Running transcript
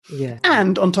Yeah.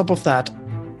 And on top of that,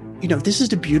 this is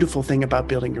the beautiful thing about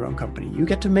building your own company. You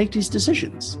get to make these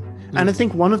decisions. And I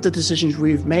think one of the decisions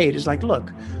we've made is like,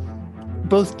 look,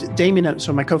 both Damien,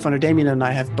 so my co-founder Damien and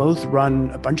I have both run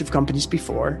a bunch of companies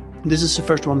before. This is the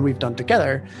first one we've done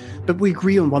together, but we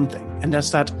agree on one thing, and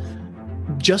that's that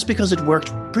just because it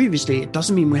worked previously, it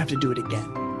doesn't mean we have to do it again.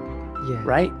 Yeah.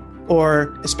 Right?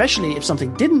 Or especially if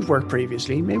something didn't work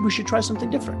previously, maybe we should try something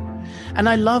different. And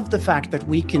I love the fact that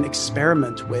we can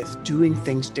experiment with doing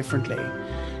things differently.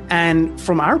 And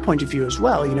from our point of view as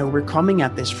well, we're coming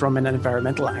at this from an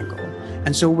environmental angle.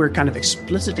 And so we're kind of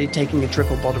explicitly taking a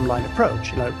triple bottom line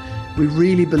approach. We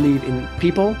really believe in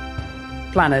people,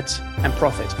 planet, and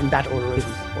profit in that order of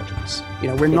importance.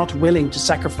 We're not willing to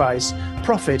sacrifice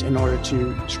profit in order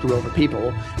to screw over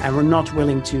people. And we're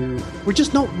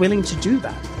just not willing to do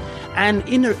that. And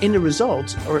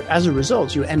as a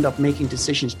result, you end up making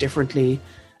decisions differently.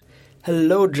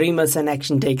 Hello, dreamers and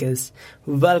action takers.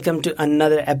 Welcome to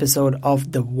another episode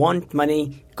of the Want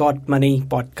Money, Got Money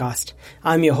podcast.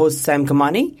 I'm your host, Sam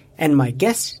Kamani, and my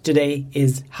guest today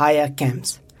is Haya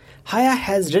Kamps. Haya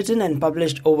has written and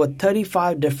published over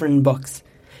 35 different books.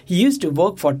 He used to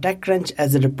work for TechCrunch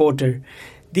as a reporter.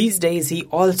 These days, he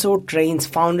also trains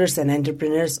founders and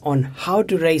entrepreneurs on how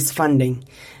to raise funding.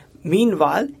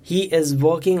 Meanwhile, he is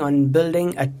working on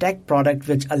building a tech product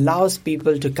which allows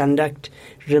people to conduct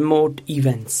remote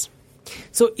events.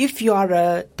 So if you are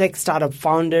a tech startup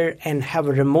founder and have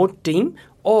a remote team,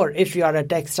 or if you are a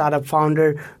tech startup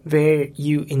founder where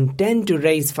you intend to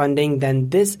raise funding, then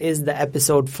this is the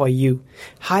episode for you.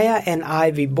 Haya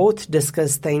and we both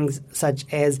discuss things such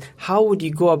as how would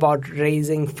you go about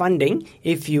raising funding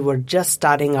if you were just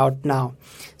starting out now.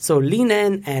 So lean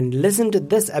in and listen to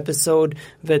this episode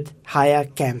with Haya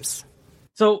Kamps.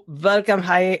 So welcome,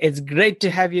 Haya. It's great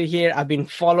to have you here. I've been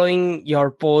following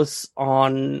your posts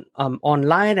on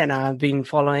online, and I've been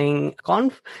following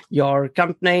your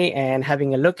company and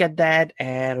having a look at that.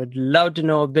 And would love to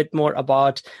know a bit more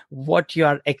about what you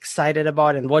are excited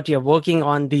about and what you're working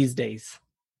on these days.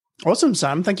 Awesome,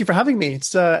 Sam. Thank you for having me.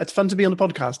 It's fun to be on the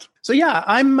podcast. So yeah,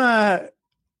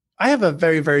 I have a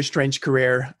very, very strange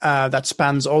career that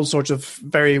spans all sorts of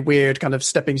very weird kind of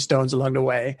stepping stones along the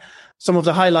way. Some of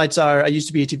the highlights are I used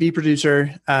to be a TV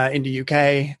producer in the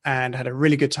UK and had a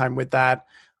really good time with that.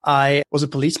 I was a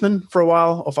policeman for a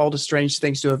while, of all the strange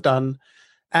things to have done,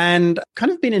 and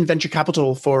kind of been in venture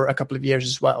capital for a couple of years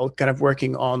as well, kind of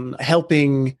working on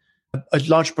helping a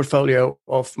large portfolio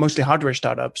of mostly hardware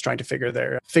startups trying to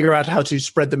figure out how to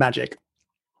spread the magic.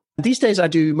 These days, I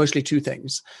do mostly two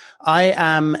things. I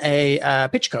am a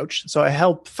pitch coach, so I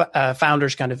help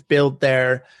founders kind of build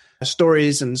their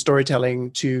stories and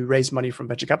storytelling to raise money from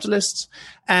venture capitalists.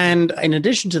 And in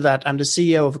addition to that, I'm the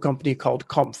CEO of a company called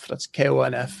Konf, that's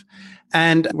KONF.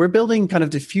 And we're building kind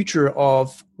of the future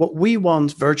of what we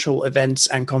want virtual events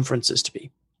and conferences to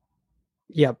be.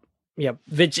 Yep.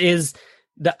 Which is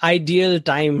the ideal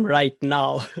time right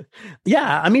now.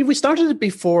 Yeah, I mean, we started it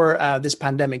before this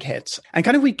pandemic hit, and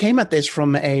kind of we came at this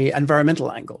from a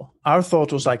environmental angle. Our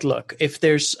thought was like, look, if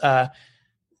there's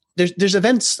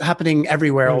events happening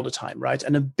everywhere all the time, right?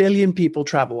 And 1 billion people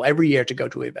travel every year to go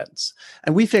to events.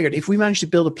 And we figured if we manage to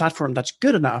build a platform that's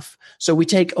good enough, so we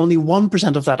take only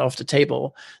 1% of that off the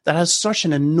table, that has such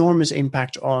an enormous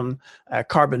impact on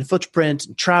carbon footprint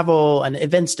and travel, and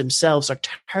events themselves are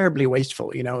terribly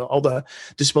wasteful. All the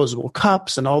disposable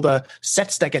cups and all the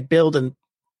sets that get built and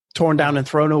torn down and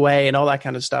thrown away and all that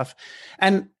kind of stuff.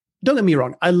 And don't get me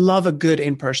wrong, I love a good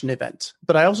in-person event,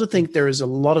 but I also think there is a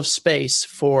lot of space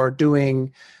for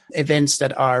doing events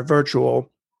that are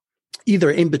virtual, either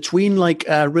in between like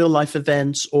real-life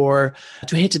events or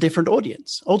to hit a different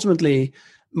audience. Ultimately,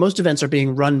 most events are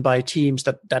being run by teams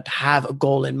that have a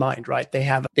goal in mind, right? They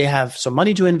have some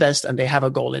money to invest and they have a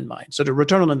goal in mind. So the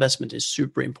return on investment is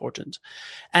super important.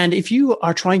 And if you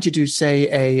are trying to do, say,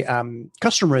 a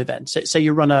customer event, say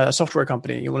you run a software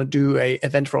company and you want to do an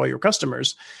event for all your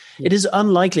customers, it is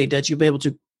unlikely that you'll be able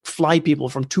to fly people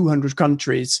from 200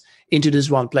 countries into this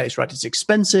one place, right? It's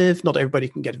expensive. Not everybody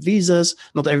can get visas.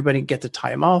 Not everybody can get the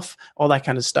time off, all that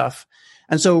kind of stuff.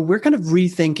 And so we're kind of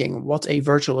rethinking what a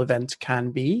virtual event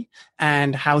can be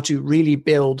and how to really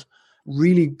build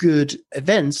really good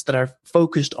events that are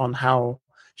focused on how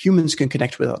humans can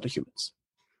connect with other humans.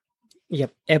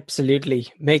 Yep, absolutely.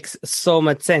 Makes so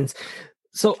much sense.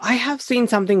 So I have seen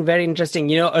something very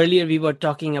interesting. Earlier we were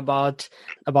talking about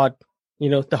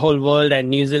the whole world and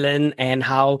New Zealand and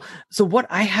how. So what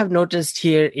I have noticed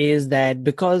here is that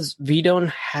because we don't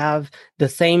have the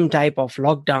same type of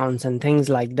lockdowns and things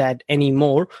like that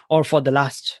anymore, or for the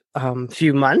last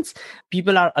few months,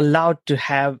 people are allowed to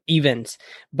have events.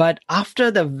 But after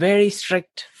the very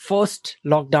strict first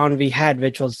lockdown we had,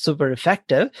 which was super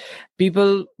effective,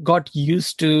 people got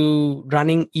used to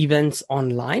running events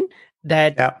online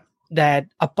that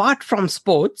apart from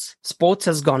sports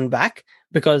has gone back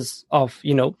because of,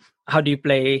 how do you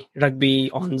play rugby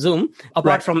on Zoom?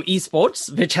 Apart from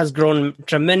esports, which has grown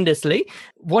tremendously,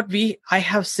 I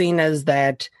have seen is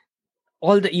that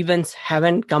all the events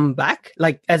haven't come back,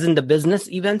 like as in the business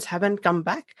events haven't come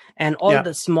back, and all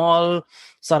the small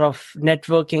sort of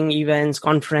networking events,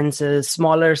 conferences,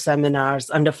 smaller seminars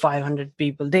under 500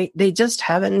 people, they just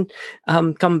haven't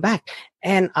come back.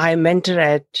 And I mentor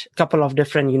at a couple of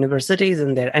different universities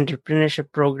in their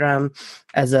entrepreneurship program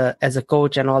as a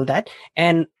coach and all that.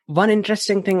 And one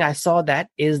interesting thing I saw that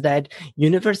is that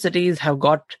universities have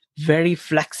got very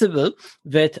flexible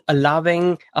with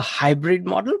allowing a hybrid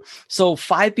model. So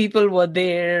 5 people were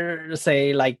there,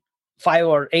 say like 5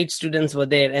 or 8 students were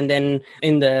there, and then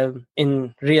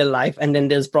in real life, and then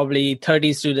there's probably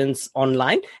 30 students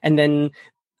online, and then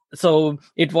so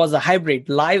it was a hybrid,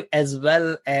 live as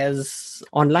well as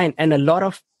online. And a lot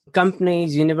of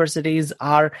companies, universities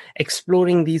are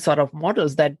exploring these sort of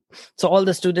models so all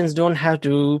the students don't have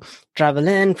to travel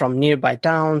in from nearby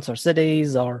towns or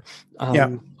cities or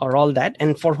all that.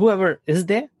 And for whoever is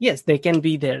there, yes, they can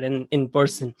be there in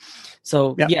person.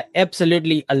 So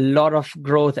absolutely a lot of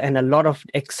growth and a lot of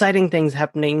exciting things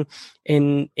happening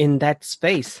in that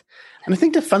space. And I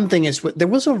think the fun thing is there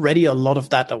was already a lot of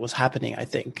that was happening, I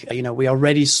think. We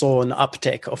already saw an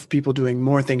uptick of people doing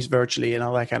more things virtually and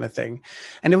all that kind of thing.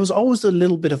 And there was always a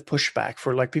little bit of pushback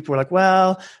for like, people were like,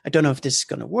 well, I don't know if this is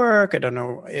going to work. I don't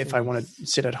know if I want to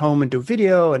sit at home and do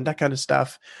video and that kind of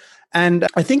stuff. And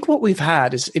I think what we've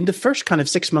had is in the first kind of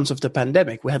 6 months of the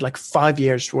pandemic, we had like 5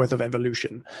 years worth of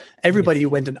evolution. Everybody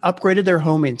went and upgraded their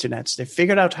home internets. They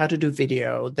figured out how to do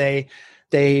video. They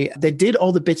did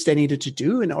all the bits they needed to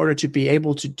do in order to be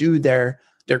able to do their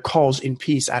calls in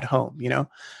peace at home.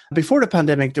 Before the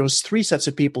pandemic, there was 3 sets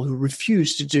of people who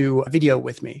refused to do video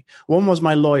with me. One was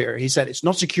my lawyer. He said, it's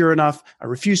not secure enough. I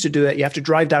refuse to do it. You have to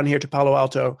drive down here to Palo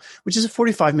Alto, which is a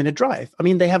 45-minute drive. I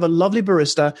mean, they have a lovely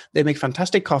barista. They make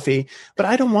fantastic coffee, but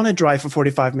I don't want to drive for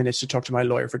 45 minutes to talk to my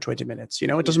lawyer for 20 minutes. It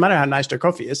doesn't matter how nice their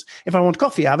coffee is. If I want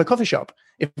coffee, I have a coffee shop.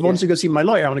 If I want to go see my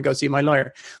lawyer, I want to go see my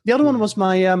lawyer. The other one was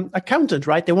my accountant,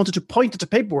 right? They wanted to point at the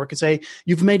paperwork and say,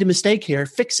 you've made a mistake here,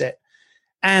 fix it.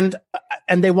 And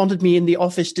they wanted me in the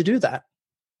office to do that.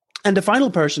 And the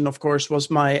final person, of course, was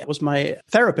my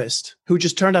therapist, who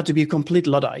just turned out to be a complete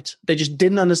Luddite. They just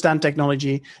didn't understand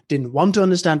technology, didn't want to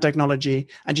understand technology,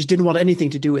 and just didn't want anything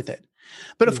to do with it.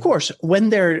 But of course, when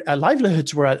their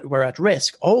livelihoods were at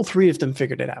risk, all 3 of them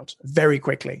figured it out very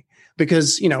quickly.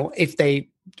 Because, if they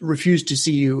refused to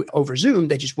see you over Zoom,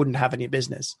 they just wouldn't have any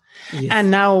business. Yes. And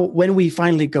now when we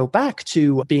finally go back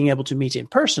to being able to meet in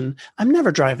person, I'm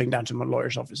never driving down to my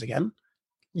lawyer's office again.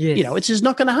 Yes. It's just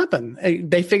not going to happen.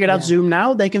 They figured out Zoom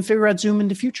now. They can figure out Zoom in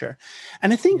the future.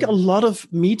 And I think a lot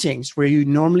of meetings where you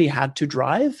normally had to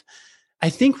drive, I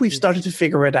think we've started to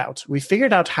figure it out. We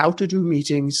figured out how to do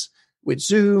meetings with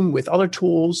Zoom, with other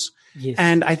tools. Yes.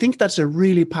 And I think that's a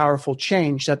really powerful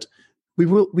change that we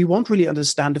won't really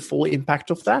understand the full impact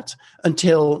of that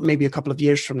until maybe a couple of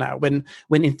years from now, when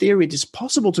in theory it is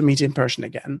possible to meet in person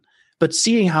again. But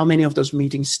seeing how many of those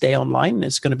meetings stay online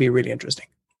is going to be really interesting.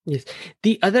 Yes.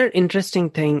 The other interesting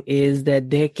thing is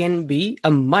that there can be a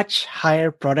much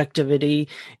higher productivity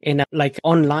in a like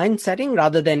online setting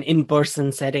rather than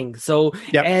in-person setting. So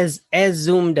as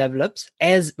Zoom develops,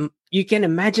 as you can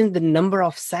imagine the number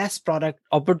of SaaS product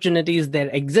opportunities there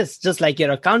exist. Just like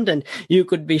your accountant, you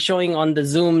could be showing on the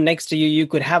Zoom next to you. You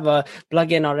could have a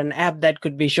plugin or an app that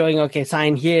could be showing, okay,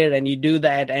 sign here, and you do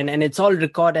that. And it's all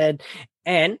recorded.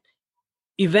 And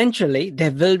eventually there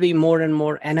will be more and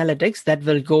more analytics that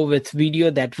will go with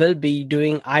video, that will be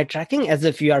doing eye tracking as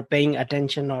if you are paying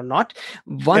attention or not.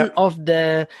 One of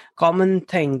the common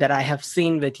thing that I have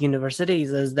seen with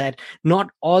universities is that not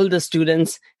all the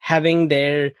students having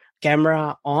their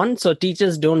camera on, so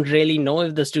teachers don't really know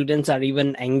if the students are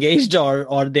even engaged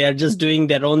or they are just doing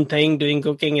their own thing, doing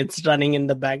cooking, it's running in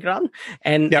the background.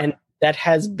 And that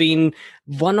has been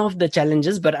one of the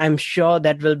challenges, but I'm sure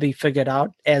that will be figured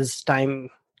out as time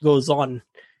goes on.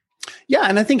 Yeah,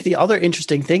 and I think the other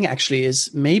interesting thing actually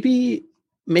is maybe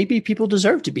people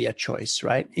deserve to be a choice,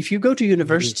 right? If you go to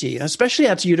university, especially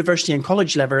at university and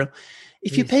college level,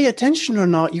 if you pay attention or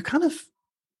not, you're kind of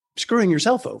screwing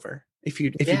yourself over. if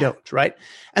you don't, right?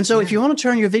 And so if you want to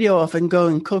turn your video off and go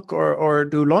and cook or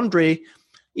do laundry,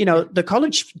 the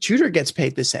college tutor gets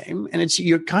paid the same, and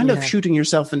you're kind of shooting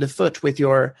yourself in the foot with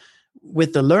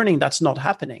the learning that's not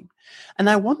happening. And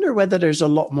I wonder whether there's a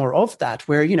lot more of that,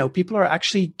 where people are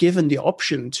actually given the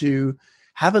option to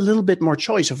have a little bit more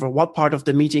choice over what part of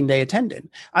the meeting they attend in.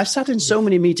 I've sat in so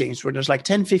many meetings where there's like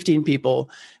 10, 15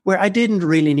 people where I didn't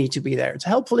really need to be there. It's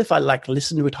helpful if I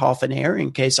listen with half an ear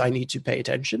in case I need to pay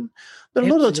attention. But a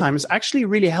lot of the time it's actually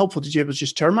really helpful to be able to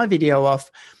just turn my video off,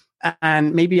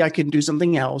 and maybe I can do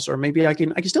something else, or maybe I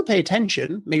can still pay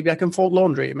attention. Maybe I can fold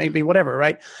laundry, maybe whatever,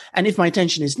 right? And if my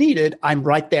attention is needed, I'm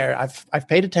right there. I've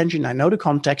paid attention. I know the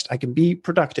context. I can be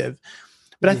productive.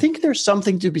 But I think there's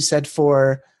something to be said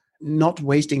for not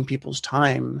wasting people's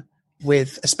time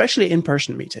with, especially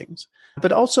in-person meetings,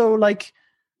 but also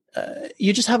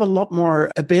you just have a lot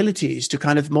more abilities to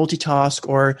kind of multitask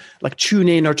or tune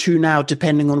in or tune out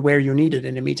depending on where you're needed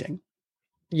in a meeting.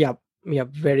 Yep. Yeah,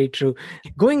 very true.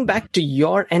 Going back to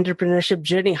your entrepreneurship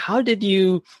journey, how did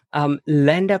you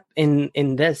land up in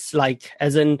this?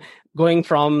 As in going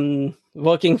from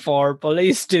working for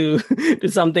police to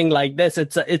something like this?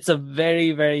 It's a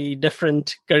very, very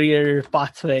different career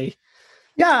pathway.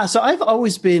 Yeah, so I've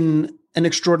always been an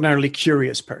extraordinarily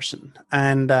curious person,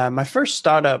 and my first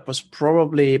startup was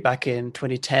probably back in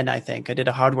 2010. I think I did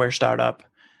a hardware startup,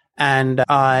 and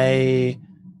I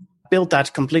built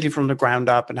that completely from the ground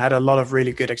up and had a lot of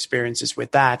really good experiences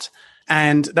with that.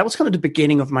 And that was kind of the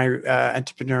beginning of my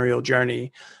entrepreneurial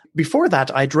journey. Before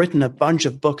that, I'd written a bunch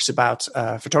of books about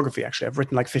photography. Actually, I've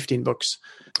written 15 books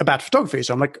about photography.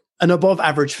 So I'm an above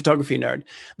average photography nerd.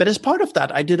 But as part of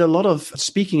that, I did a lot of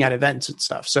speaking at events and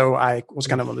stuff. So I was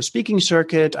kind of on the speaking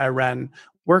circuit. I ran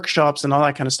workshops and all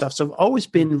that kind of stuff. So I've always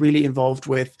been really involved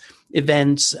with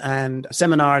events and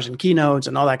seminars and keynotes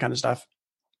and all that kind of stuff.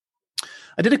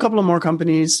 I did a couple of more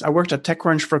companies. I worked at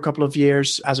TechCrunch for a couple of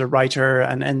years as a writer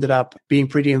and ended up being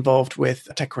pretty involved with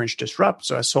TechCrunch Disrupt.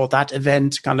 So I saw that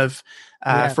event kind of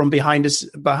from behind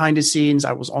the scenes.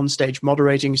 I was on stage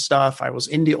moderating stuff. I was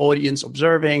in the audience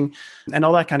observing and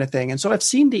all that kind of thing. And so I've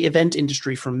seen the event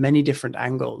industry from many different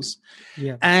angles.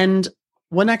 Yeah. And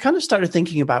when I kind of started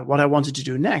thinking about what I wanted to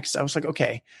do next, I was like,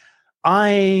 okay,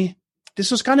 this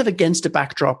was kind of against the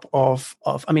backdrop of,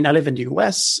 I live in the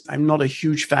US. I'm not a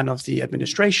huge fan of the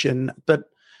administration, but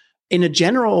in a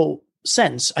general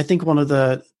sense, I think one of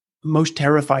the most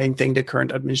terrifying thing the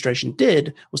current administration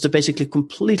did was to basically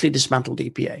completely dismantle the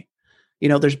EPA.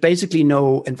 There's basically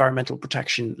no environmental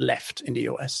protection left in the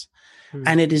US.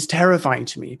 And it is terrifying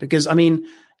to me because,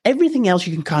 everything else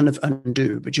you can kind of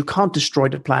undo, but you can't destroy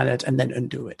the planet and then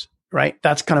undo it, right?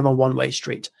 That's kind of a one-way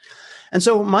street. And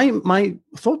so my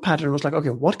thought pattern was okay,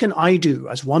 what can I do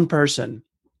as one person?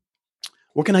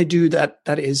 What can I do that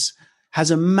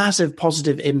has a massive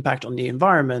positive impact on the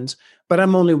environment? But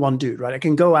I'm only one dude, right? I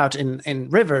can go out in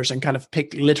rivers and kind of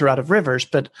pick litter out of rivers,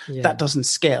 but that doesn't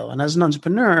scale. And as an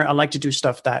entrepreneur, I like to do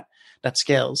stuff that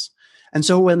scales. And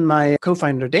so when my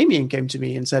co-founder Damien came to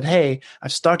me and said, hey,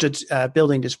 I've started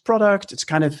building this product. It's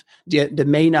kind of the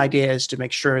main idea is to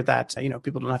make sure that,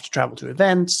 people don't have to travel to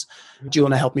events. Do you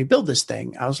want to help me build this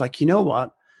thing? I was like, you know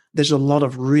what? There's a lot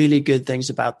of really good things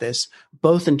about this,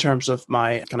 both in terms of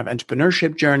my kind of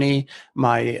entrepreneurship journey,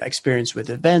 my experience with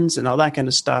events and all that kind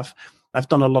of stuff. I've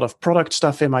done a lot of product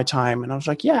stuff in my time. And I was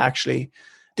like, yeah, actually,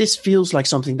 this feels like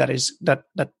something that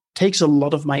takes a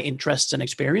lot of my interests and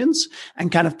experience and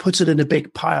kind of puts it in a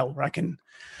big pile where I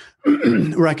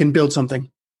can build something.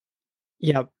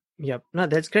 Yep. No,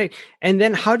 that's great. And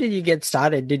then how did you get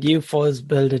started? Did you first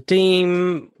build a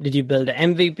team? Did you build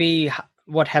an MVP?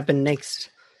 What happened next?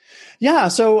 Yeah,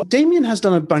 so Damien has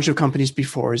done a bunch of companies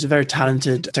before. He's a very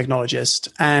talented technologist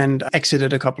and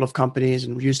exited a couple of companies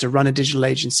and used to run a digital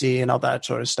agency and all that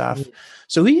sort of stuff. Mm-hmm.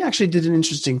 So he actually did an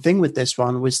interesting thing with this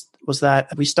one was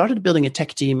that we started building a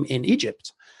tech team in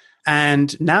Egypt.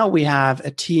 And now we have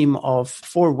a team of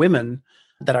 4 women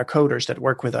that are coders that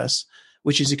work with us,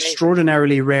 which is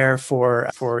extraordinarily rare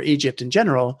for Egypt in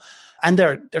general. And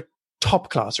they're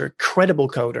top class, are incredible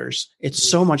coders. It's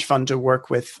so much fun to work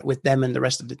with them and the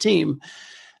rest of the team.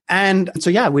 And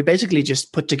so, we basically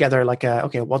just put together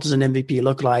okay, what does an MVP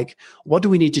look like? What do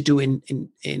we need to do in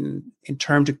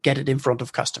terms to get it in front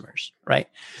of customers, right?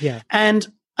 Yeah.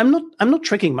 And I'm not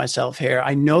tricking myself here.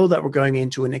 I know that we're going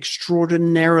into an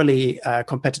extraordinarily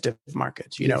competitive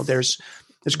market.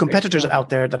 There's competitors out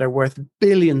there that are worth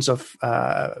billions of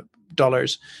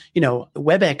dollars.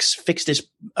 WebEx fixed this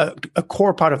a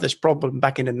core part of this problem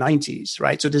back in the 90s,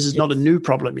 right? So this is not a new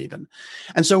problem even.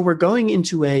 And so we're going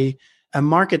into a a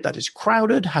market that is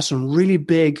crowded, has some really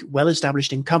big,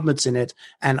 well-established incumbents in it,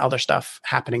 and other stuff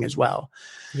happening as well.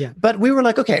 Yeah. But we were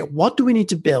like, okay, what do we need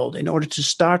to build in order to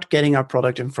start getting our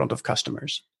product in front of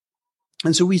customers?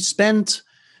 And so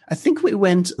I think we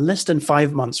went less than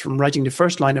 5 months from writing the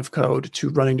first line of code to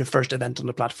running the first event on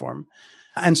the platform,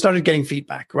 and started getting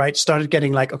feedback, right? Started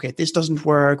getting like, okay, this doesn't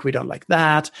work. We don't like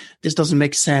that. This doesn't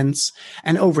make sense.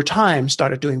 And over time,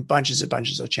 started doing bunches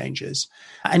of changes.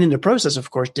 And in the process,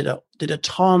 of course, did a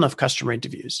ton of customer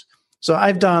interviews. So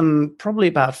I've done probably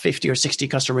about 50 or 60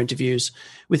 customer interviews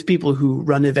with people who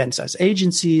run events as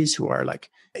agencies, who are like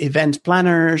event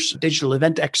planners, digital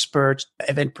event experts,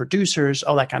 event producers,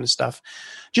 all that kind of stuff,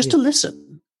 just to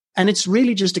listen. And it's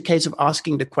really just a case of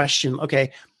asking the question,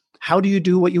 okay, how do you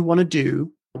do what you want to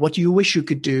do? What do you wish you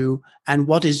could do? And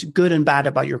what is good and bad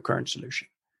about your current solution?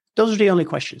 Those are the only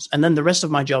questions. And then the rest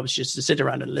of my job is just to sit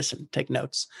around and listen, take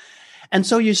notes. And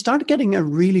so you start getting a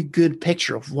really good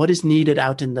picture of what is needed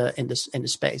out in the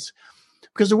space.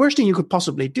 Because the worst thing you could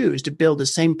possibly do is to build the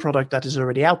same product that is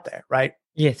already out there, right?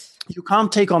 Yes. You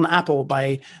can't take on Apple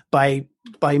by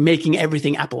making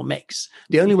everything Apple makes.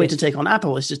 The only way to take on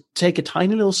Apple is to take a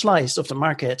tiny little slice of the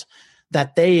market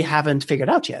that they haven't figured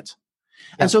out yet.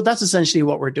 Yeah. And so that's essentially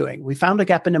what we're doing. We found a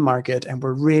gap in the market, and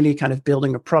we're really kind of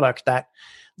building a product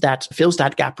that fills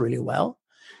that gap really well.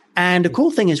 And the cool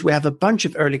thing is we have a bunch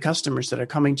of early customers that are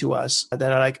coming to us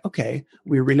that are like, okay,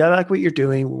 we really like what you're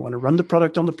doing. We want to run the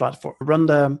product on the platform, run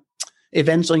the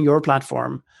events on your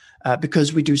platform,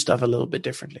 because we do stuff a little bit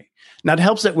differently. Now, it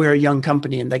helps that we're a young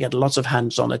company and they get lots of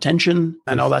hands-on attention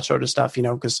and all that sort of stuff,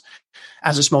 because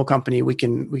as a small company, we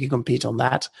can compete on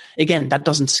that. Again, that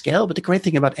doesn't scale, but the great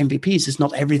thing about MVPs is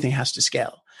not everything has to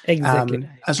scale. Exactly.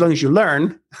 As long as you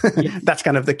learn, that's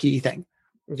kind of the key thing.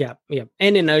 Yeah.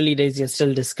 And in early days, you're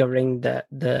still discovering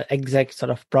the exact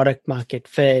sort of product market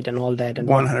fit and all that, and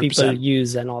 100%. What people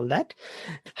use and all that.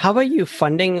 How are you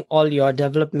funding all your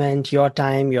development, your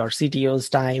time, your CTO's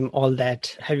time, all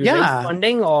that? Have you raised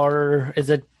funding, or is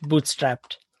it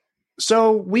bootstrapped?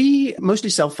 So we mostly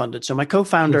self-funded. So my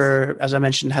co-founder, as I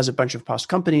mentioned, has a bunch of past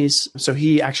companies. So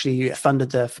he actually funded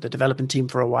the development team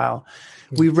for a while.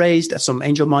 We raised some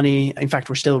angel money. In fact,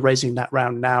 we're still raising that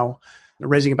round now.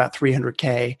 Raising about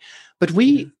 $300K. But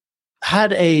we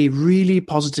had a really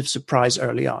positive surprise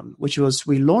early on, which was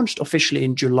we launched officially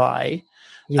in July.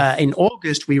 In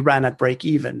August, we ran at break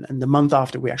even. And the month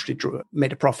after, we actually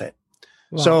made a profit.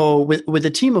 Wow. So with a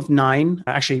team of 9,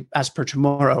 actually, as per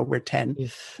tomorrow, we're 10.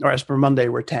 Or as per Monday,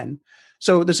 we're 10.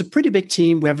 So there's a pretty big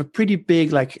team. We have a pretty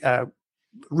big,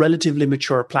 relatively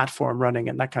mature platform running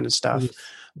and that kind of stuff.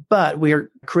 But we're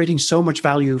creating so much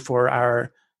value for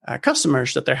our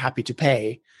customers that they're happy to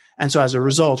pay. And so as a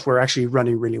result, we're actually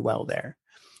running really well there.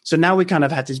 So now we kind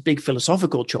of had this big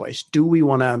philosophical choice. Do we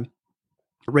want to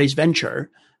raise venture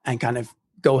and kind of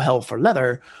go hell for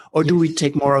leather? Or do we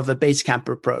take more of a base camp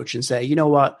approach and say, you know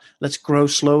what, let's grow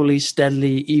slowly,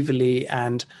 steadily, evenly,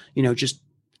 and, just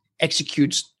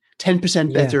execute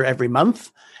 10% better every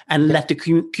month and let the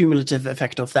cumulative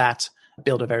effect of that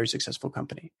build a very successful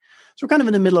company. So we're kind of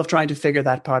in the middle of trying to figure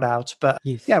that part out. But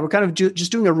we're kind of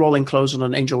just doing a rolling close on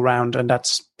an angel round. And that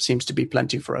seems to be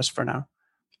plenty for us for now.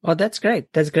 Oh, that's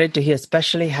great. That's great to hear,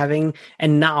 especially having,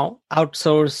 and now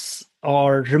outsource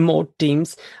or remote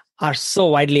teams are so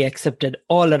widely accepted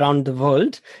all around the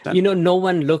world. No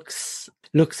one looks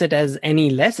it as any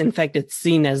less. In fact, it's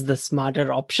seen as the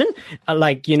smarter option.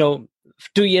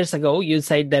 2 years ago, you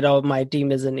said that, my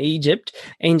team is in Egypt.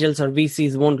 Angels or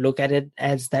VCs won't look at it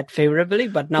as that favorably,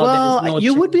 but now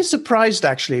you would be surprised,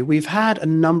 actually. We've had a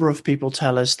number of people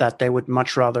tell us that they would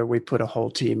much rather we put a whole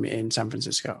team in San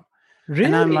Francisco. Really?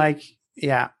 And I'm like,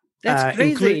 yeah. That's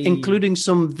crazy. Including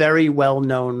some very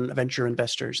well-known venture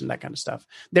investors and that kind of stuff.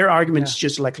 Their argument's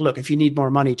just like, look, if you need more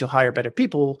money to hire better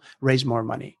people, raise more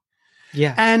money.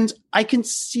 Yeah. And I can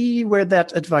see where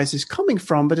that advice is coming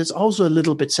from, but it's also a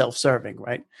little bit self-serving,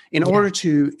 right? In order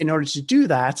to do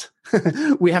that,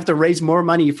 we have to raise more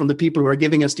money from the people who are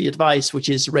giving us the advice, which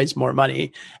is raise more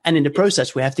money. And in the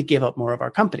process, we have to give up more of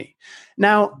our company.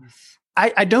 Now,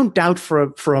 I don't doubt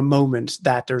for a moment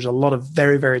that there's a lot of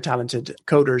very, very talented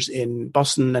coders in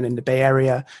Boston and in the Bay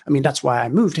Area. I mean, that's why I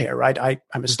moved here, right?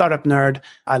 I'm a startup nerd.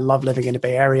 I love living in the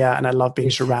Bay Area, and I love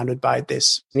being surrounded by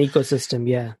this an ecosystem.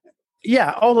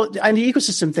 Yeah, and the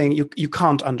ecosystem thing you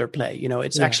can't underplay.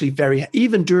 It's actually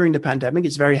even during the pandemic,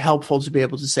 it's very helpful to be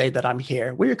able to say that I'm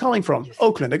here. Where are you calling from?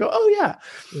 Oakland. I go, oh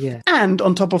yeah. And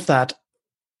on top of that,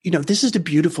 this is the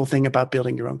beautiful thing about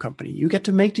building your own company. You get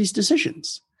to make these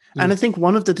decisions. And I think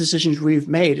one of the decisions we've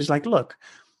made is like, look,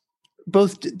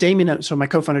 both Damien, so my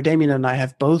co-founder Damien and I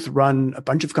have both run a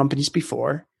bunch of companies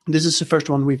before. This is the first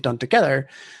one we've done together,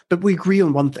 but we agree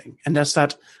on one thing, and that's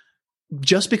that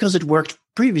just because it worked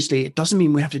previously, it doesn't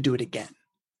mean we have to do it again.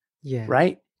 Yeah.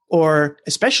 Right? Or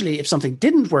especially if something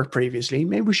didn't work previously,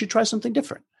 maybe we should try something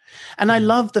different. And I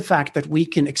love the fact that we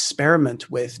can experiment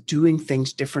with doing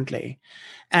things differently.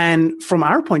 And from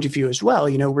our point of view as well,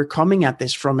 we're coming at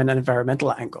this from an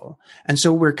environmental angle. And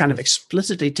so we're kind of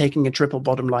explicitly taking a triple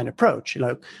bottom line approach.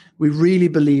 We really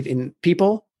believe in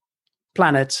people,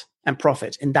 planet, and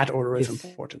profit in that order of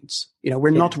importance. We're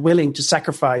not willing to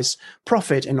sacrifice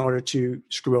profit in order to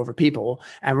screw over people.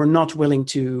 And we're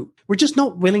just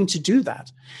not willing to do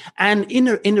that. And in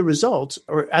a result,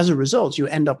 or as a result, you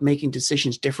end up making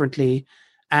decisions differently.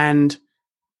 And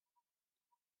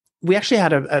we actually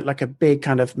had a big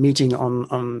kind of meeting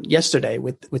on yesterday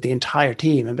with the entire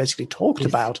team, and basically talked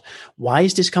about why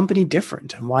is this company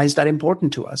different and why is that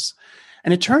important to us?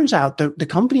 And it turns out that the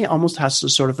company almost has a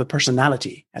sort of a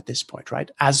personality at this point, right?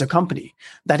 As a company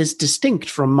that is distinct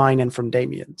from mine and from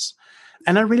Damien's.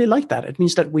 And I really like that. It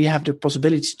means that we have the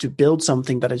possibility to build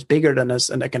something that is bigger than us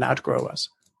and that can outgrow us.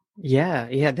 Yeah,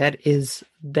 that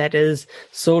is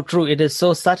so true. It is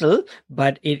so subtle,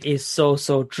 but it is so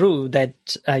true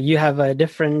that you have a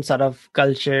different sort of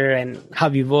culture and how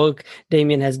you work.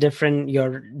 Damien has different,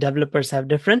 your developers have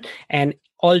different, and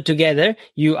all together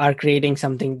you are creating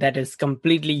something that is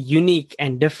completely unique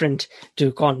and different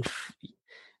to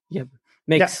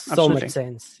makes so much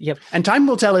sense. Yep. And time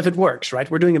will tell if it works,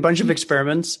 right? We're doing a bunch of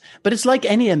experiments, but it's like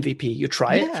any MVP. You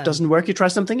try it. If it doesn't work, you try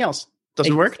something else.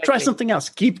 Doesn't work, try something else.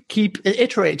 Keep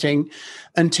iterating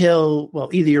until,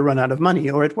 either you run out of money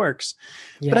or it works.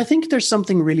 Yeah. But I think there's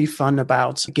something really fun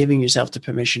about giving yourself the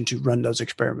permission to run those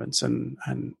experiments and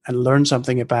learn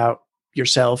something about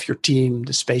yourself, your team,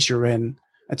 the space you're in,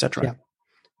 etc. Yeah.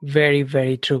 Very,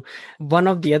 very true. One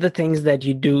of the other things that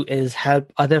you do is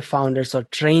help other founders or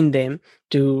train them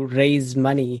to raise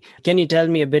money. Can you tell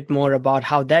me a bit more about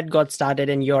how that got started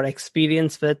and your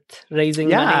experience with raising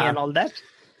money and all that?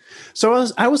 So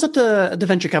I was at the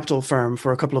venture capital firm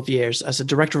for a couple of years as a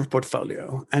director of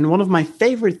portfolio. And one of my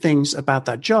favorite things about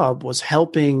that job was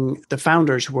helping the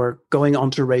founders who were going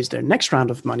on to raise their next round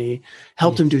of money,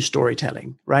 help them do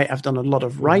storytelling, right? I've done a lot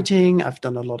of writing. I've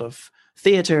done a lot of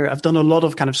theater. I've done a lot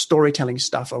of kind of storytelling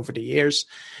stuff over the years.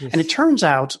 Yes. And it turns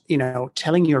out,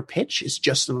 telling your pitch is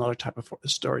just another type of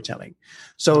storytelling.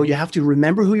 So you have to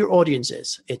remember who your audience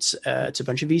is. It's a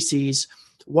bunch of VCs.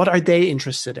 What are they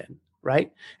interested in?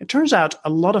 Right? It turns out a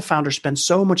lot of founders spend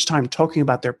so much time talking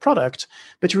about their product,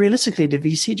 but realistically, the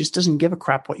VC just doesn't give a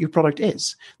crap what your product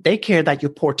is. They care that you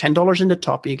pour $10 in the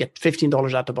top and you get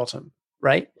 $15 at the bottom,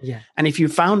 right? Yeah. And if you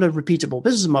found a repeatable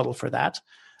business model for that,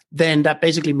 then that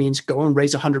basically means go and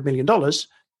raise $100 million,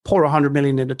 pour $100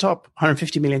 million in the top,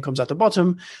 $150 million comes at the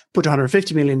bottom, put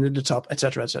 $150 million in the top, et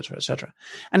cetera, et cetera, et cetera.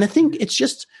 And I think it's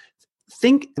just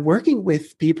working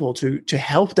with people to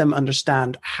help them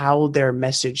understand how their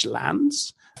message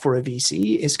lands for a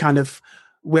VC is kind of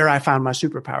where I found my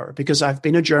superpower, because I've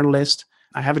been a journalist.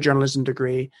 I have a journalism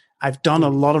degree. I've done a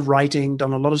lot of writing,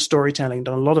 done a lot of storytelling,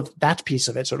 done a lot of that piece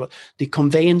of it. So the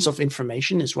conveyance of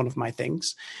information is one of my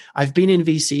things. I've been in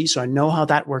VC, so I know how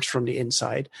that works from the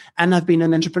inside. And I've been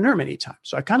an entrepreneur many times.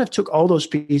 So I kind of took all those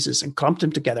pieces and clumped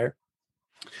them together.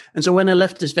 And so when I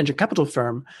left this venture capital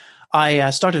firm, I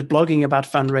started blogging about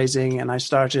fundraising, and I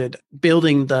started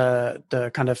building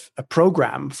the kind of a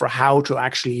program for how to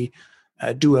actually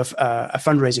do a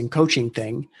fundraising coaching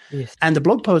thing. Yes. And the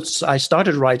blog posts I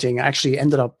started writing actually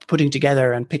ended up putting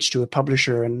together and pitched to a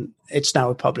publisher, and it's now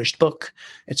a published book.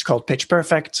 It's called Pitch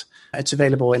Perfect. It's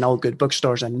available in all good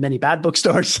bookstores and many bad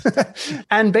bookstores.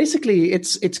 And basically,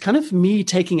 it's kind of me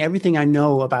taking everything I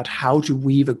know about how to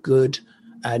weave a good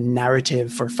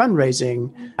narrative for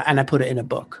fundraising, and I put it in a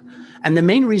book. And the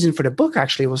main reason for the book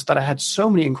actually was that I had so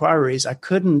many inquiries, I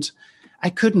couldn't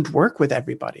work with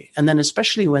everybody. And then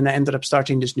especially when I ended up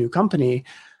starting this new company,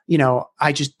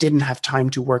 I just didn't have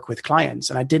time to work with clients,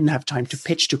 and I didn't have time to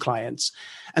pitch to clients.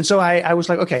 And so I was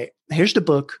like, okay, here's the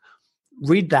book,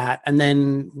 read that. And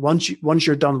then once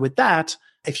you're done with that,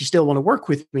 if you still want to work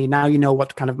with me, now you know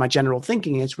what kind of my general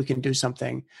thinking is, we can do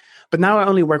something. But now I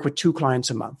only work with 2 clients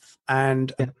a month.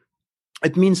 And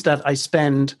it means that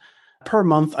per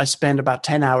month, I spend about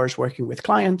 10 hours working with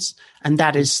clients. And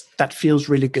that feels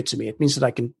really good to me. It means that I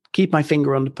can keep my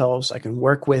finger on the pulse. I can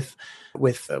work with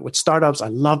startups. I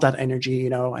love that energy,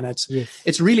 and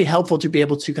it's really helpful to be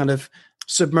able to kind of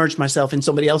submerge myself in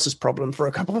somebody else's problem for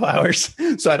a couple of hours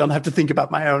so I don't have to think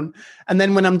about my own. And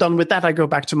then when I'm done with that, I go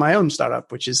back to my own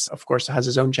startup, which is, of course, has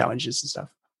its own challenges and stuff.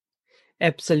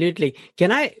 Absolutely.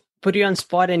 Can I put you on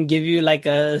spot and give you like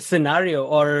a scenario,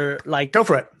 or like Go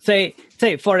for it. Say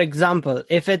for example,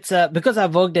 if it's because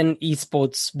I've worked in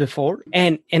esports before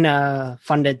and in a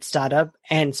funded startup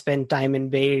and spent time in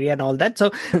Bay Area and all that.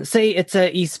 So say it's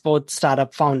a esports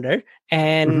startup founder,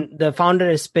 and the founder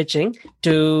is pitching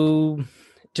to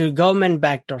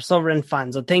government-backed or sovereign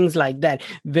funds or things like that,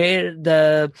 where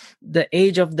the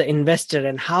age of the investor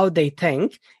and how they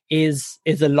think is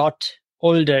a lot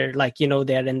older. Like,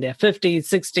 they're in their 50s,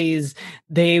 60s.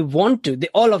 They want to,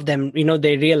 all of them,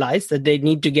 they realize that they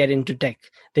need to get into tech.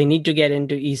 They need to get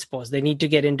into esports. They need to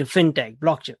get into fintech,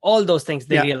 blockchain, all those things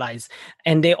they realize.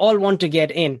 And they all want to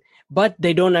get in, but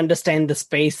they don't understand the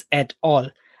space at all.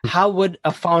 How would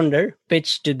a founder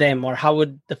pitch to them, or how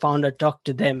would the founder talk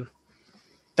to them?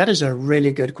 That is a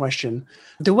really good question.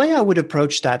 The way I would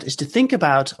approach that is to think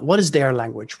about what is their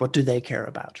language? What do they care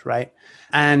about, right?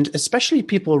 And especially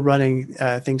people running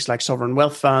things like sovereign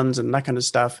wealth funds and that kind of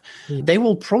stuff, they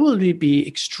will probably be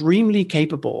extremely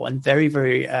capable and very,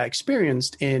 very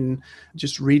experienced in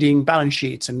just reading balance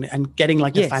sheets and getting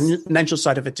like the financial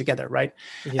side of it together, right?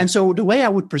 Yeah. And so the way I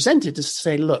would present it is to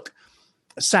say, look,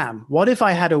 Sam, what if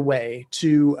I had a way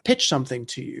to pitch something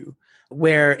to you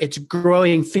where it's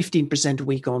growing 15%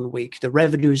 week on week. The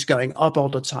revenue is going up all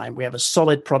the time. We have a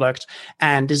solid product,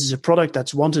 and this is a product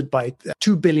that's wanted by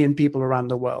 2 billion people around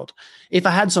the world. If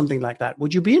I had something like that,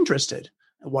 would you be interested?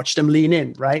 Watch them lean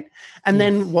in, right? And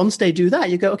then once they do that,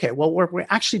 you go, okay, well, what we're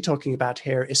actually talking about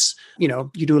here is, you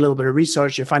do a little bit of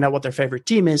research, you find out what their favorite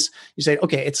team is. You say,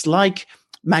 okay, it's like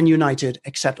Man United,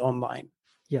 except online,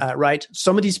 right?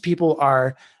 Some of these people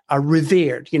are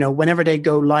revered. Whenever they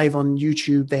go live on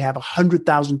YouTube, they have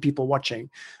 100,000 people watching,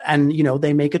 and,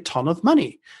 they make a ton of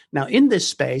money. Now, in this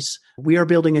space, we are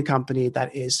building a company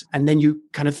that is, and then you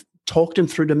kind of talk them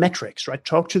through the metrics, right?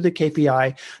 Talk through the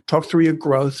KPI, talk through your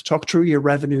growth, talk through your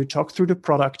revenue, talk through the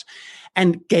product.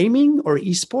 And gaming or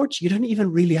esports, you don't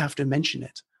even really have to mention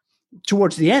it.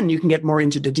 Towards the end, you can get more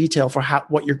into the detail for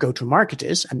what your go-to-market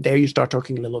is. And there you start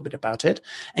talking a little bit about it.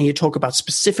 And you talk about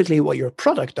specifically what your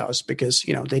product does, because,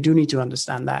 they do need to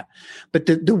understand that. But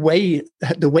the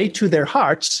way to their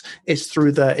hearts is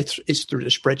through the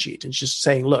spreadsheet. It's just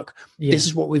saying, look, this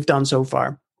is what we've done so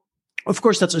far. Of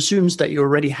course, that assumes that you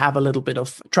already have a little bit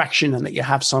of traction and that you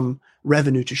have some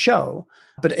revenue to show.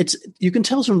 But you can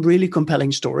tell some really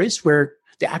compelling stories where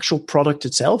the actual product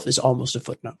itself is almost a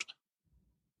footnote.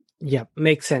 Yeah,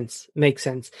 makes sense.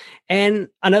 And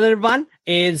another one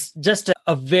is just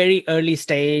a very early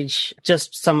stage,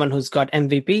 just someone who's got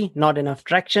MVP, not enough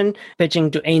traction,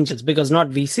 pitching to angels, because not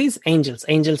VCs, angels.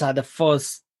 Angels are the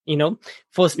first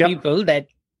people that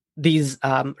these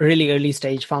really early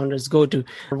stage founders go to.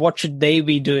 What should they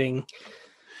be doing?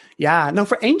 Yeah, no,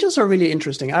 for angels are really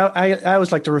interesting. I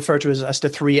always like to refer to it as the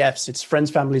 3 Fs. It's friends,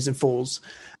 families, and fools.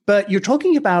 But you're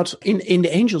talking about in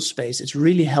the angel space, it's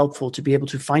really helpful to be able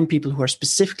to find people who are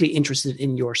specifically interested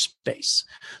in your space.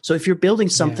 So if you're building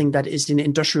something that is in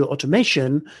industrial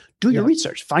automation, do your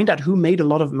research. Find out who made a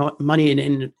lot of money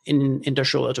in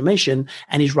industrial automation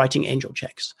and is writing angel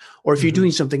checks. Or if you're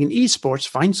doing something in esports,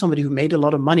 find somebody who made a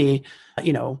lot of money,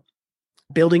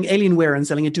 building Alienware and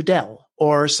selling it to Dell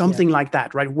or something like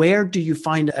that, right? Where do you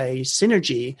find a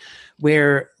synergy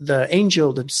where the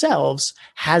angel themselves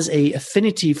has a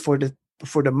affinity for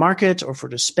the market or for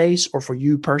the space or for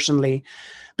you personally?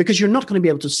 Because you're not going to be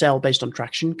able to sell based on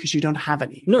traction because you don't have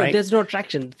any. No, right? There's no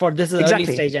traction for this early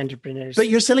stage entrepreneurs. But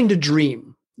you're selling the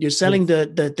dream. You're selling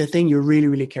the thing you really,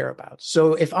 really care about.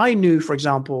 So if I knew, for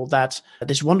example, that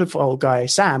this wonderful guy,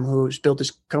 Sam, who's built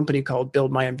this company called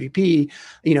Build My MVP,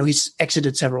 he's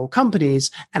exited several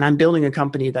companies, and I'm building a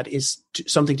company that is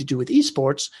something to do with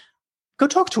esports, go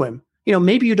talk to him.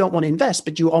 Maybe you don't want to invest,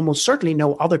 but you almost certainly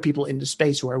know other people in the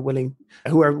space who are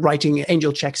writing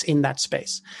angel checks in that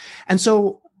space. And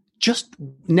so just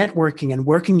networking and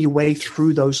working your way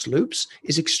through those loops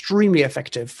is extremely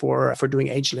effective for doing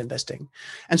angel investing.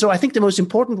 And so I think the most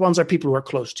important ones are people who are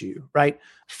close to you, right?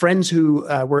 Friends who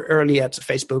were early at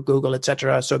Facebook, Google,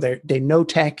 etc. So they know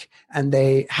tech and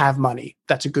they have money.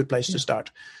 That's a good place to start.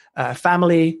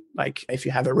 Family, like if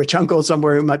you have a rich uncle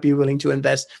somewhere who might be willing to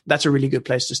invest, that's a really good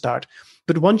place to start.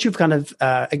 But once you've kind of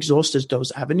exhausted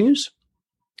those avenues,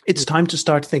 it's time to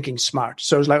start thinking smart.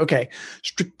 So it's like, okay,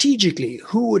 strategically,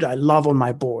 who would I love on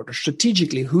my board? Or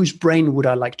strategically, whose brain would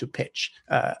I like to pick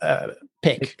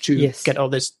to get all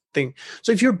this thing?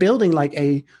 So if you're building like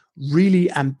a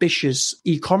really ambitious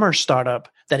e-commerce startup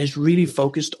that is really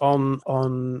focused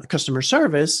on customer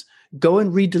service, go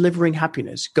and read Delivering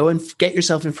Happiness. Go and get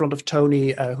yourself in front of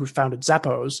Tony, who founded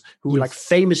Zappos, who like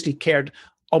famously cared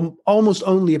almost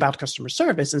only about customer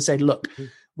service, and say, look,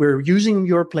 We're using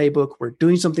your playbook. We're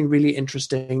doing something really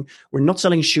interesting. We're not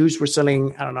selling shoes. We're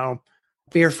selling, I don't know,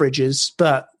 beer fridges,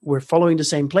 but we're following the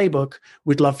same playbook.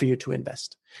 We'd love for you to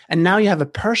invest. And now you have a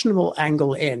personable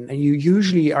angle in, and you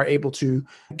usually are able to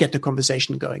get the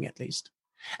conversation going at least.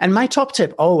 And my top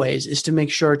tip always is to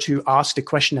make sure to ask the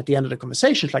question at the end of the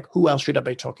conversation, like, who else should I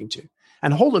be talking to?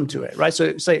 And hold them to it, right?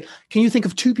 So say, can you think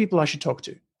of 2 people I should talk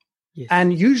to? Yes.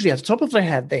 And usually at the top of their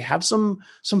head, they have some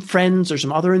friends or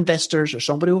some other investors or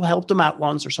somebody who helped them out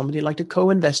once or somebody like to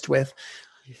co-invest with.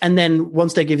 Yes. And then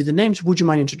once they give you the names, would you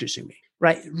mind introducing me?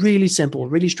 Right? Really simple,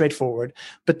 really straightforward.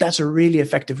 But that's a really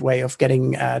effective way of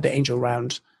getting the angel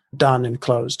round done and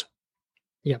closed.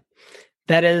 Yeah,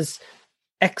 that is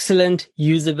excellent,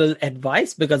 usable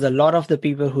advice, because a lot of the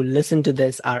people who listen to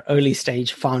this are early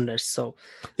stage founders. So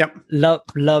yep.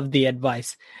 love the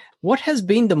advice. What has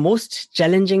been the most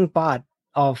challenging part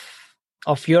of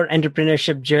your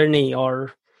entrepreneurship journey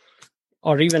or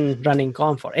even running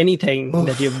Comp or anything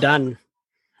that you've done?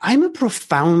 I'm a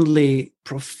profoundly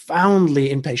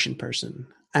impatient person.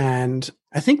 And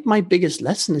I think my biggest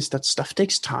lesson is that stuff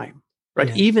takes time, right?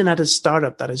 Yeah. Even at a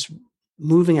startup that is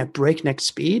moving at breakneck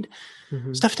speed,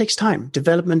 stuff takes time.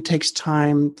 Development takes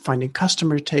time. Finding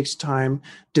customers takes time.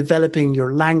 Developing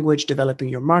your language, developing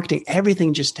your marketing,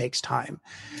 everything just takes time.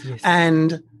 Yes.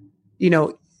 And,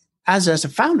 as a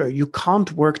founder, you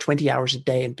can't work 20 hours a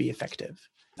day and be effective.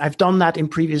 I've done that in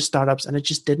previous startups and it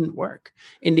just didn't work.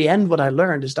 In the end, what I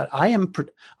learned is that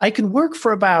I can work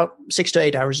for about 6 to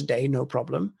 8 hours a day, no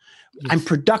problem. Yes. I'm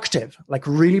productive, like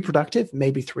really productive,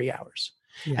 maybe 3 hours.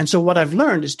 Yeah. And so what I've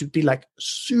learned is to be like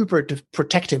super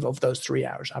protective of those 3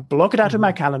 hours. I block it out of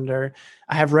my calendar.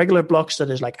 I have regular blocks that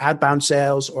is like outbound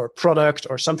sales or product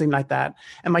or something like that.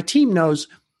 And my team knows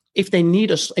if they need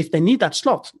that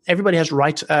slot, everybody has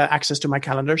access to my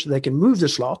calendar so they can move the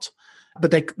slot,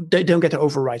 but they don't get to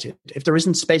overwrite it. If there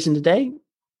isn't space in the day,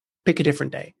 pick a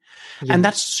different day. Yeah. And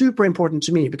that's super important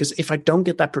to me because if I don't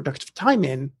get that productive time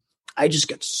in, I just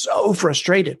get so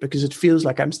frustrated because it feels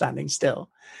like I'm standing still.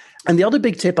 And the other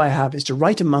big tip I have is to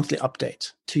write a monthly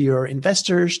update to your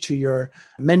investors, to your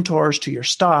mentors, to your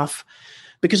staff,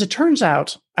 because it turns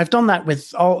out I've done that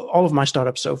with all of my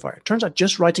startups so far. It turns out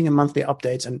just writing a monthly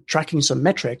updates and tracking some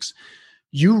metrics,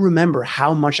 you remember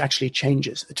how much actually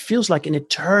changes. It feels like an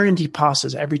eternity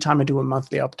passes every time I do a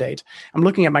monthly update. I'm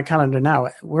looking at my calendar now.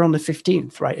 We're on the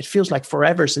 15th, right? It feels like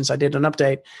forever since I did an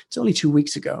update. It's only 2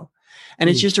 weeks ago. And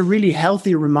it's just a really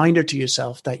healthy reminder to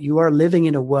yourself that you are living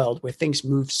in a world where things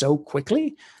move so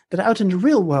quickly that out in the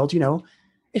real world,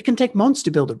 it can take months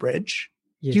to build a bridge.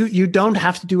 Yes. You don't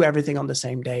have to do everything on the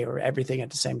same day or everything at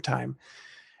the same time.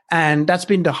 And that's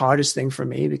been the hardest thing for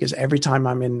me because every time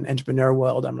I'm in entrepreneur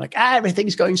world, I'm like,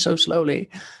 everything's going so slowly.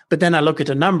 But then I look at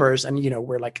the numbers and,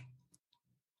 we're like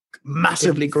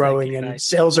massively growing and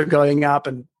sales are going up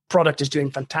and product is doing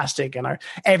fantastic and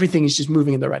everything is just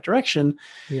moving in the right direction.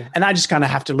 Yeah. And I just kind of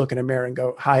have to look in a mirror and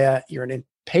go, Haya, you're an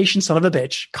impatient son of a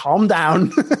bitch. Calm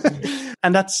down.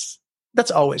 And that's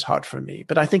always hard for me.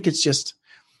 But I think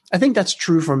that's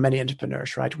true for many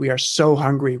entrepreneurs, right? We are so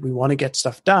hungry. We want to get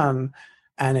stuff done.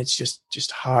 And it's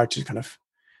just hard to kind of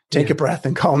take a breath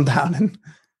and calm down and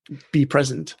be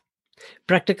present.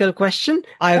 Practical question.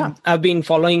 I've been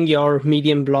following your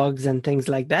Medium blogs and things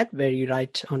like that, where you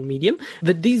write on Medium.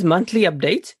 With these monthly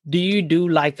updates, do you do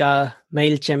like a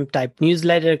MailChimp type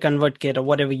newsletter, ConvertKit, or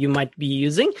whatever you might be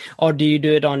using? Or do you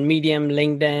do it on Medium,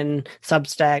 LinkedIn,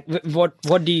 Substack?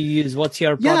 What do you use? What's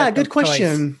your product? Yeah, good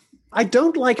question. I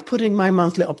don't like putting my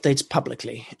monthly updates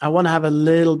publicly. I want to have a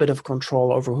little bit of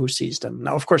control over who sees them.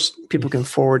 Now, of course, people can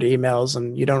forward emails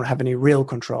and you don't have any real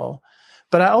control.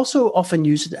 But I also often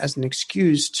use it as an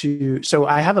excuse so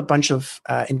I have a bunch of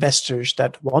investors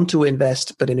that want to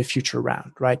invest, but in a future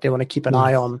round, right? They want to keep an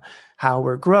eye on how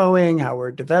we're growing, how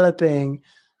we're developing,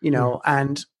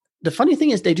 and the funny thing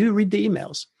is they do read the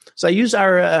emails. So I use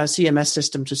our CMS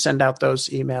system to send out those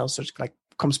emails. So it's like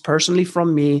comes personally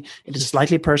from me. It is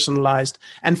slightly personalized.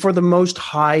 And for the most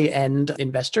high-end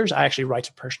investors, I actually write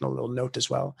a personal little note as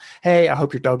well. Hey, I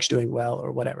hope your dog's doing well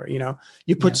or whatever.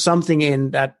 You put something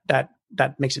in that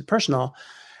makes it personal.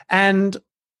 And,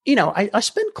 I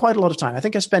spend quite a lot of time. I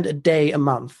think I spend a day a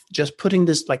month just putting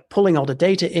this, like pulling all the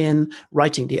data in,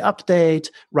 writing the update,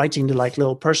 writing the like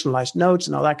little personalized notes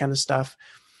and all that kind of stuff.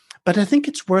 But I think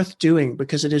it's worth doing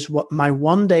because it is my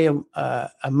one day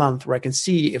a month where I can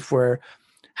see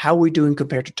how we're doing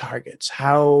compared to targets.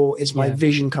 How is my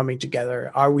vision coming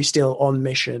together? Are we still on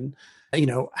mission?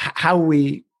 How are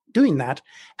we doing that?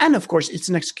 And of course, it's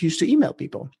an excuse to email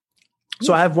people.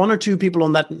 So I have 1 or 2 people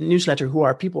on that newsletter who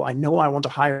are people I know I want to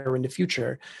hire in the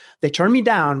future. They turn me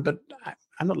down, but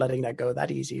I'm not letting that go that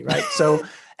easy, right? So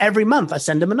every month I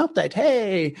send them an update.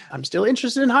 Hey, I'm still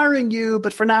interested in hiring you,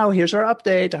 but for now, here's our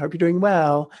update. I hope you're doing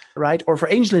well, right? Or for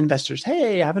angel investors,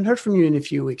 hey, I haven't heard from you in a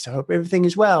few weeks. I hope everything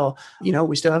is well.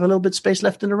 We still have a little bit of space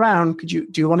left in the round. Do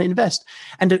you want to invest?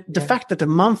 And the fact that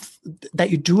that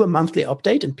you do a monthly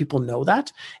update and people know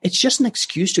that, it's just an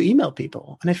excuse to email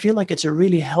people. And I feel like it's a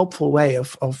really helpful way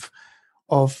of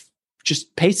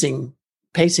just pacing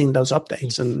those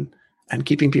updates and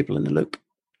keeping people in the loop.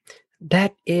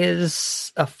 That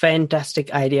is a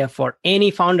fantastic idea for any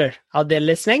founder out there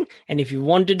listening. And if you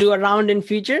want to do a round in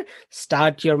future,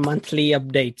 start your monthly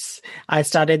updates. I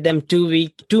started them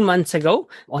 2 months ago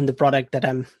on the product that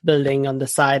I'm building on the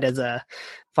side as a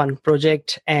fun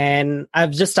project. And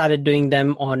I've just started doing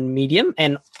them on Medium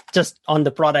and just on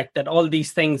the product, that all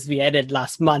these things we added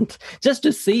last month, just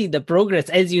to see the progress,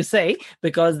 as you say,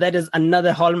 because that is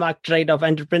another hallmark trait of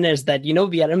entrepreneurs that,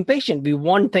 we are impatient. We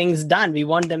want things done. We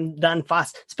want them done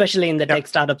fast, especially in the tech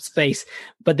startup space.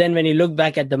 But then when you look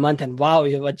back at the month and wow,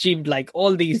 you've achieved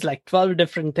all these 12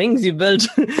 different things you built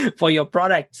for your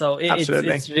product. So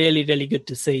it's really, really good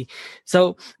to see.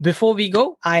 So before we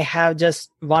go, I have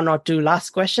just one or two last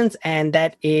questions. And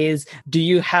that is, do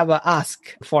you have a ask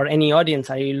for any audience?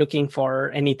 Are you looking for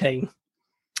anything?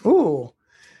 Oh,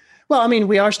 well,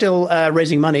 we are still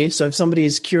raising money. So if somebody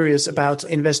is curious about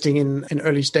investing in an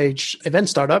early stage event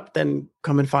startup, then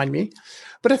come and find me.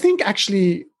 But I think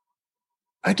actually,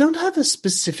 I don't have a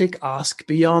specific ask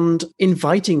beyond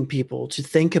inviting people to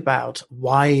think about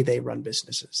why they run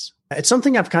businesses. It's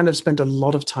something I've kind of spent a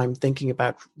lot of time thinking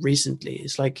about recently.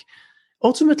 It's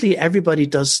ultimately everybody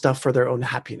does stuff for their own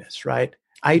happiness, right?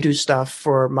 I do stuff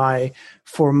for my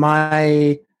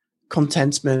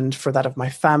contentment, for that of my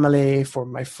family, for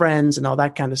my friends and all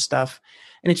that kind of stuff.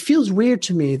 And it feels weird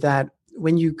to me that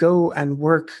when you go and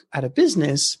work at a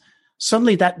business,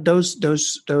 suddenly that those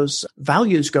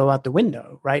values go out the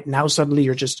window, right? Now suddenly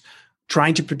you're just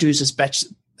trying to produce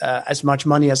as much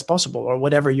money as possible, or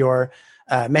whatever your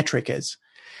metric is.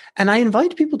 And I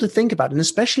invite people to think about it, and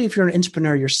especially if you're an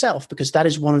entrepreneur yourself, because that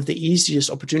is one of the easiest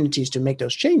opportunities to make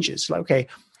those changes. Okay,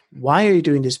 why are you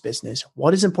doing this business?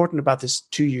 What is important about this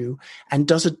to you? And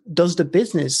does the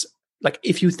business,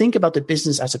 if you think about the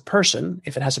business as a person,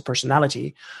 if it has a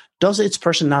personality, does its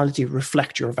personality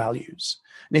reflect your values?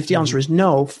 And if the answer is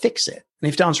no, fix it. And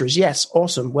if the answer is yes,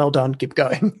 awesome, well done, keep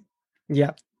going.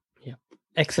 Yeah.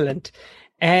 Excellent.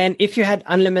 And if you had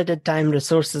unlimited time,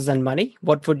 resources, and money,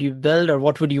 what would you build or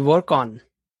what would you work on?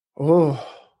 Oh,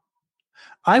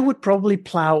 I would probably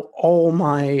plow all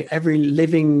my every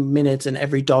living minute and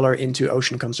every dollar into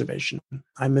ocean conservation.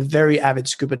 I'm a very avid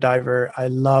scuba diver.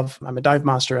 I'm a dive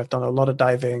master. I've done a lot of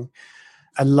diving.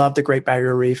 I love the Great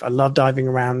Barrier Reef. I love diving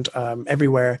around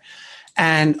everywhere.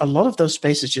 And a lot of those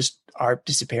spaces just are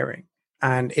disappearing.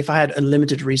 And if I had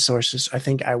unlimited resources, I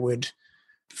think I would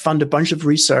fund a bunch of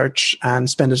research and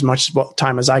spend as much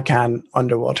time as I can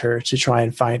underwater to try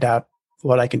and find out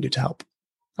what I can do to help.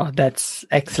 Oh, that's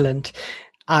excellent.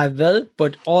 I will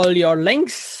put all your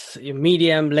links, your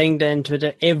Medium, LinkedIn,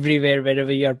 Twitter, everywhere,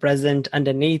 wherever you're present,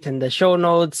 underneath in the show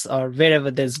notes, or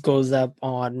wherever this goes up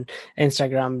on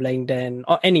Instagram, LinkedIn,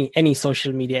 or any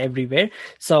social media, everywhere.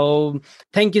 So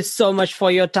thank you so much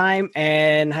for your time,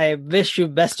 and I wish you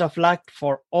best of luck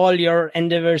for all your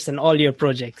endeavors and all your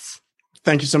projects.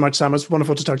 Thank you so much, Sam. It's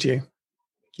wonderful to talk to you.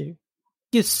 Thank you. Thank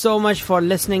you so much for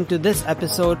listening to this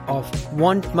episode of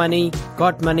Want Money,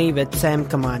 Got Money with Sam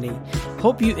Kamani.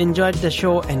 Hope you enjoyed the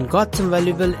show and got some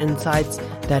valuable insights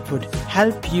that would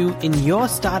help you in your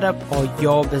startup or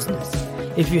your business.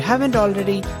 If you haven't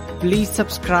already, please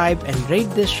subscribe and rate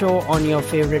this show on your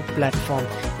favorite platform.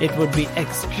 It would be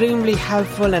extremely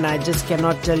helpful, and I just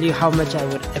cannot tell you how much I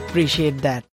would appreciate that.